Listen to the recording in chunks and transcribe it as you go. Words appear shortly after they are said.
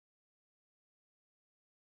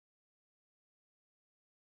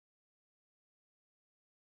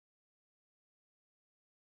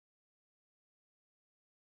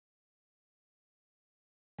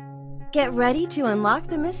Get ready to unlock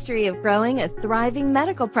the mystery of growing a thriving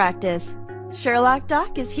medical practice. Sherlock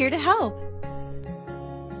Doc is here to help.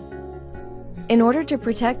 In order to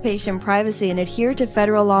protect patient privacy and adhere to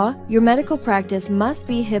federal law, your medical practice must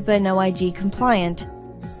be HIPAA and OIG compliant.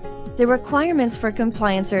 The requirements for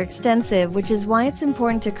compliance are extensive, which is why it's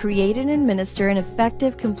important to create and administer an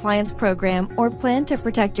effective compliance program or plan to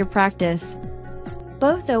protect your practice.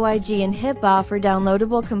 Both OIG and HIPAA offer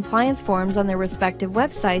downloadable compliance forms on their respective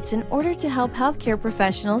websites in order to help healthcare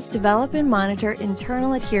professionals develop and monitor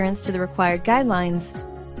internal adherence to the required guidelines.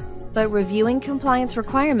 But reviewing compliance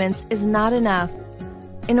requirements is not enough.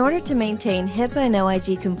 In order to maintain HIPAA and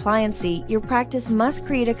OIG compliancy, your practice must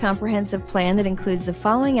create a comprehensive plan that includes the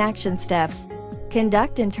following action steps.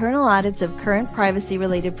 Conduct internal audits of current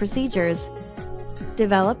privacy-related procedures.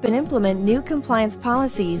 Develop and implement new compliance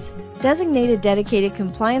policies. Designate a dedicated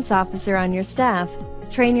compliance officer on your staff.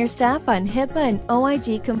 Train your staff on HIPAA and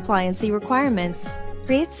OIG compliancy requirements.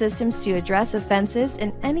 Create systems to address offenses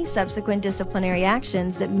and any subsequent disciplinary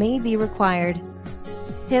actions that may be required.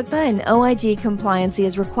 HIPAA and OIG compliancy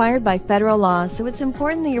is required by federal law, so it's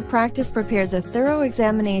important that your practice prepares a thorough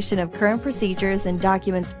examination of current procedures and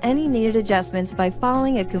documents any needed adjustments by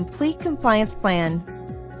following a complete compliance plan.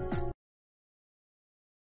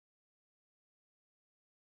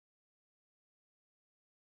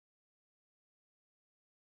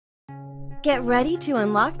 Get ready to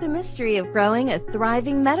unlock the mystery of growing a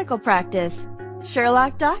thriving medical practice.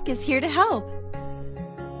 Sherlock Doc is here to help.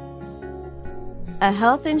 A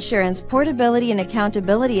Health Insurance Portability and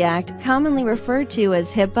Accountability Act, commonly referred to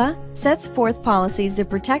as HIPAA, sets forth policies that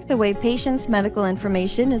protect the way patients' medical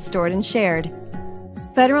information is stored and shared.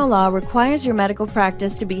 Federal law requires your medical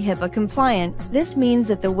practice to be HIPAA compliant. This means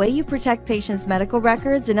that the way you protect patients' medical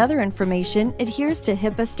records and other information adheres to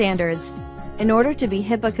HIPAA standards. In order to be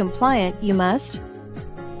HIPAA compliant, you must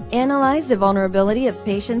analyze the vulnerability of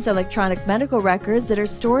patients' electronic medical records that are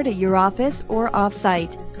stored at your office or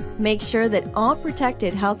off-site. Make sure that all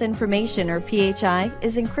protected health information, or PHI,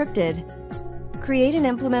 is encrypted. Create and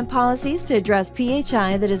implement policies to address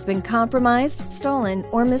PHI that has been compromised, stolen,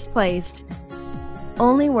 or misplaced.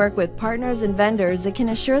 Only work with partners and vendors that can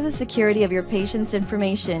assure the security of your patients'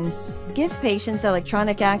 information. Give patients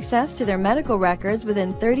electronic access to their medical records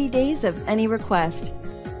within 30 days of any request.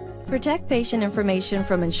 Protect patient information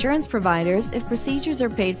from insurance providers if procedures are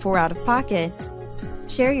paid for out of pocket.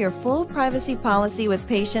 Share your full privacy policy with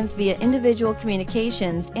patients via individual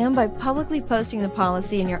communications and by publicly posting the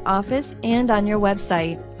policy in your office and on your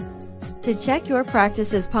website. To check your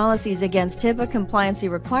practice's policies against HIPAA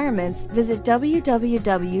compliancy requirements, visit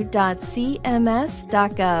www.cms.gov.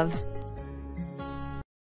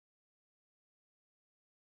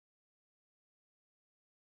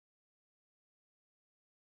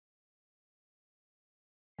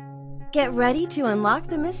 Get ready to unlock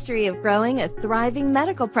the mystery of growing a thriving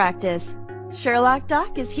medical practice. Sherlock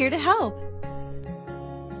Doc is here to help.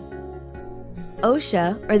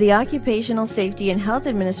 OSHA, or the Occupational Safety and Health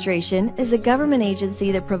Administration, is a government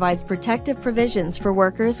agency that provides protective provisions for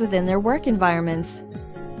workers within their work environments.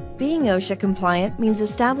 Being OSHA compliant means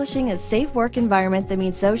establishing a safe work environment that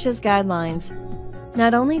meets OSHA's guidelines.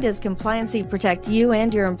 Not only does compliancy protect you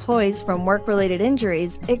and your employees from work-related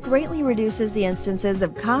injuries, it greatly reduces the instances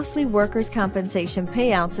of costly workers' compensation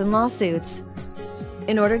payouts and lawsuits.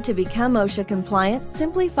 In order to become OSHA compliant,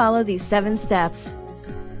 simply follow these 7 steps.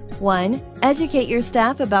 1. Educate your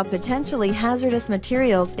staff about potentially hazardous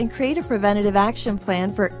materials and create a preventative action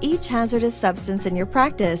plan for each hazardous substance in your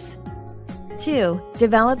practice. 2.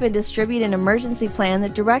 Develop and distribute an emergency plan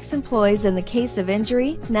that directs employees in the case of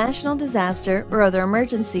injury, national disaster, or other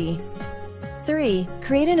emergency. 3.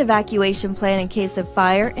 Create an evacuation plan in case of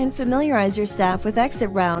fire and familiarize your staff with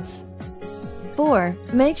exit routes. 4.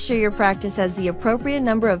 Make sure your practice has the appropriate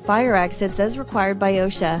number of fire exits as required by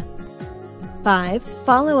OSHA. 5.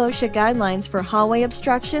 Follow OSHA guidelines for hallway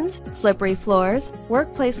obstructions, slippery floors,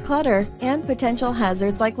 workplace clutter, and potential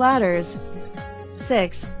hazards like ladders.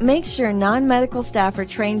 6. Make sure non-medical staff are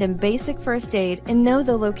trained in basic first aid and know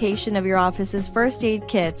the location of your office's first aid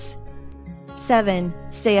kits. 7.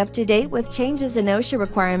 Stay up to date with changes in OSHA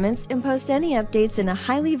requirements and post any updates in a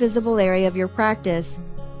highly visible area of your practice.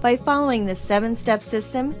 By following this 7-step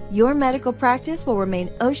system, your medical practice will remain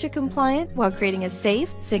OSHA compliant while creating a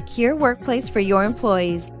safe, secure workplace for your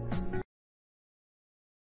employees.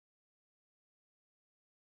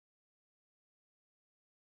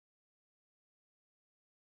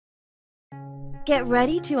 Get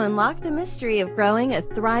ready to unlock the mystery of growing a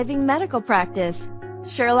thriving medical practice.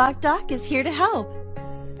 Sherlock Doc is here to help.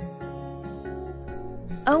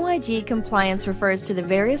 OIG compliance refers to the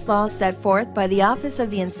various laws set forth by the Office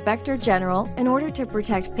of the Inspector General in order to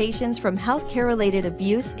protect patients from healthcare-related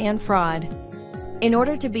abuse and fraud. In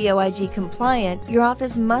order to be OIG compliant, your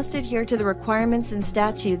office must adhere to the requirements and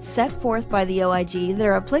statutes set forth by the OIG that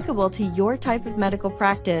are applicable to your type of medical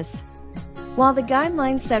practice. While the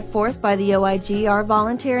guidelines set forth by the OIG are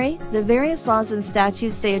voluntary, the various laws and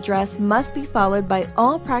statutes they address must be followed by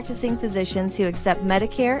all practicing physicians who accept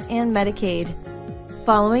Medicare and Medicaid.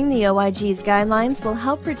 Following the OIG's guidelines will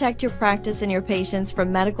help protect your practice and your patients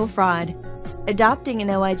from medical fraud. Adopting an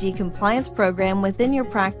OIG compliance program within your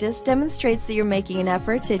practice demonstrates that you're making an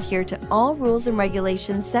effort to adhere to all rules and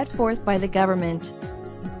regulations set forth by the government.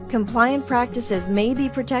 Compliant practices may be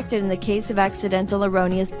protected in the case of accidental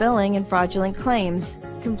erroneous billing and fraudulent claims.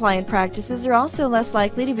 Compliant practices are also less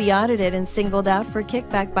likely to be audited and singled out for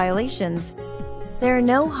kickback violations. There are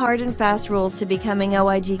no hard and fast rules to becoming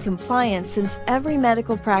OIG compliant since every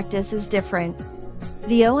medical practice is different.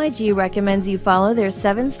 The OIG recommends you follow their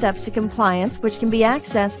 7 steps to compliance, which can be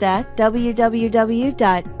accessed at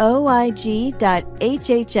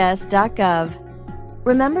www.oig.hhs.gov.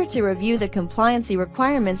 Remember to review the compliancy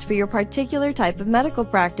requirements for your particular type of medical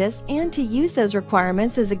practice and to use those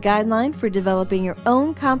requirements as a guideline for developing your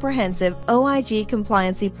own comprehensive OIG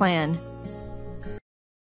compliancy plan.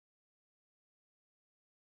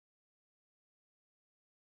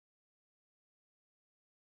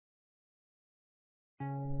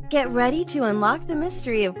 Get ready to unlock the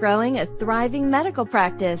mystery of growing a thriving medical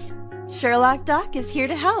practice. Sherlock Doc is here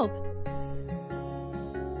to help.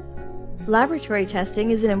 Laboratory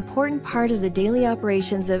testing is an important part of the daily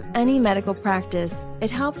operations of any medical practice.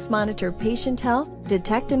 It helps monitor patient health,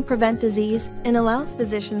 detect and prevent disease, and allows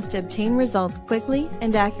physicians to obtain results quickly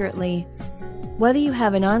and accurately. Whether you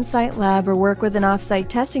have an on-site lab or work with an off-site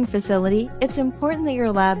testing facility, it's important that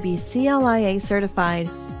your lab be CLIA certified.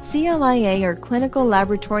 CLIA, or Clinical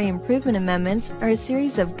Laboratory Improvement Amendments, are a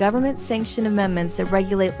series of government-sanctioned amendments that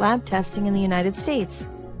regulate lab testing in the United States.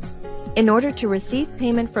 In order to receive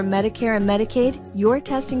payment from Medicare and Medicaid, your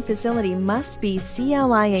testing facility must be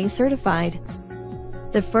CLIA certified.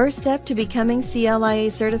 The first step to becoming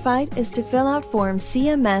CLIA certified is to fill out Form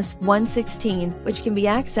CMS 116, which can be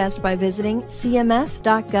accessed by visiting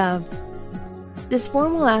cms.gov. This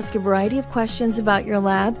form will ask a variety of questions about your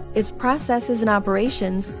lab, its processes and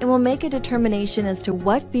operations, and will make a determination as to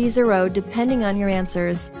what fees are owed depending on your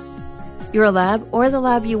answers. Your lab or the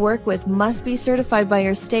lab you work with must be certified by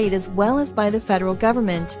your state as well as by the federal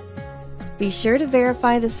government. Be sure to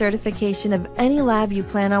verify the certification of any lab you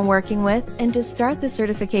plan on working with and to start the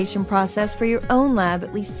certification process for your own lab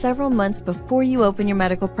at least several months before you open your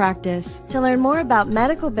medical practice. To learn more about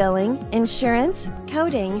medical billing, insurance,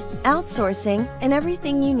 coding, outsourcing, and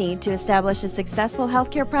everything you need to establish a successful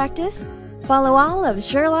healthcare practice, follow all of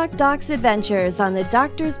Sherlock Doc's adventures on the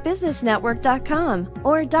DoctorsBusinessNetwork.com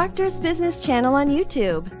or Doctors Business channel on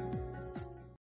YouTube.